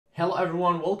Hello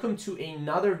everyone, welcome to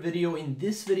another video. In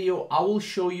this video, I will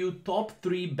show you top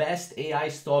 3 best AI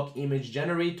stock image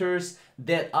generators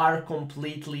that are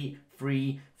completely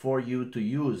free for you to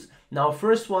use. Now,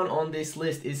 first one on this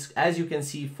list is, as you can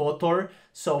see, Photor.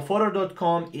 So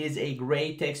Photor.com is a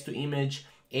great text to image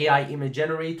AI image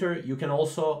generator. You can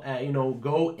also,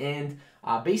 go and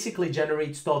basically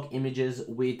generate stock images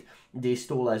with this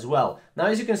tool as well. Now,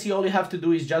 as you can see, all you have to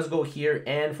do is just go here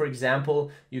and, for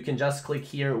example, you can just click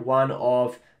here one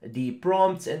of the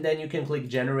prompts and then you can click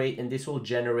generate, and this will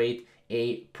generate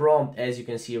a prompt, as you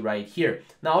can see right here.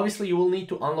 Now, obviously, you will need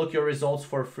to unlock your results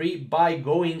for free by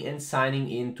going and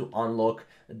signing in to unlock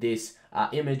this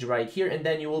image right here, and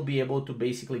then you will be able to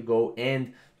basically go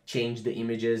and change the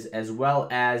images as well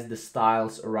as the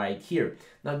styles right here.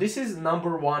 Now, this is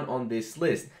number 1 on this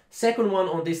list. Second one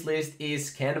on this list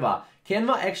is Canva.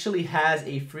 Canva actually has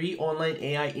a free online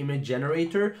AI image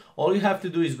generator. All you have to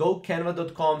do is go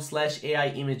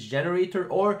canva.com/AI image generator,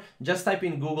 or just type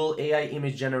in Google AI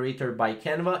image generator by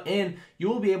Canva, and you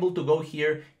will be able to go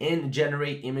here and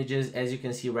generate images. As you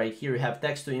can see right here, you have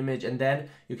text to image, and then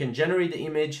you can generate the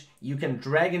image. You can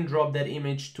drag and drop that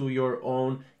image to your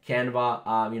own Canva,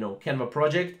 Canva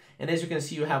project. And as you can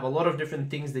see, you have a lot of different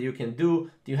things that you can do.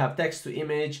 You have text to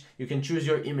image. You can choose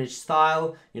your image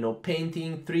style,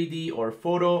 painting, 3D or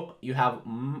photo. You have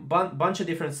a bunch of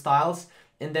different styles.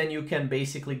 And then you can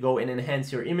basically go and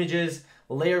enhance your images,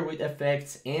 layer with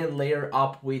effects, and layer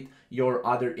up with your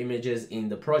other images in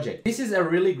the project. This is a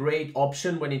really great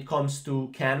option when it comes to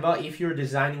Canva. If you're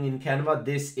designing in Canva,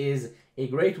 this is a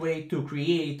great way to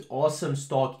create awesome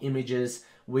stock images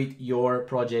with your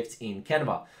projects in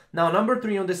Canva. Now, number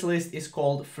 3 on this list is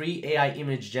called Free AI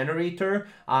Image Generator.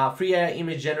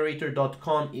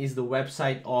 FreeAIImageGenerator.com is the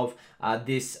website of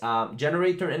this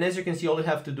generator. And as you can see, all you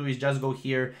have to do is just go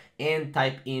here and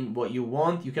type in what you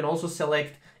want. You can also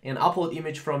select an upload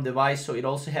image from device. So it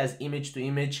also has image to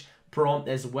image prompt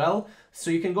as well. So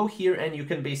you can go here and you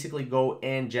can basically go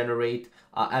and generate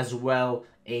as well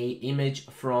a image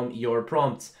from your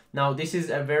prompts. Now, this is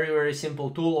a very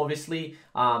simple tool. Obviously,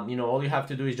 all you have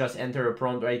to do is just enter a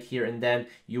prompt right here, and then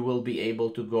you will be able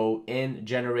to go and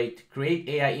create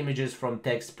AI images from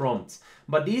text prompts.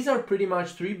 But these are pretty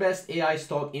much 3 best AI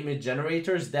stock image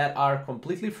generators that are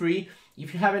completely free.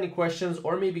 If you have any questions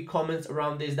or maybe comments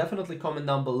around this, definitely comment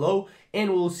down below,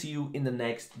 and we'll see you in the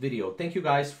next video. Thank you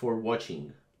guys for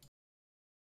watching.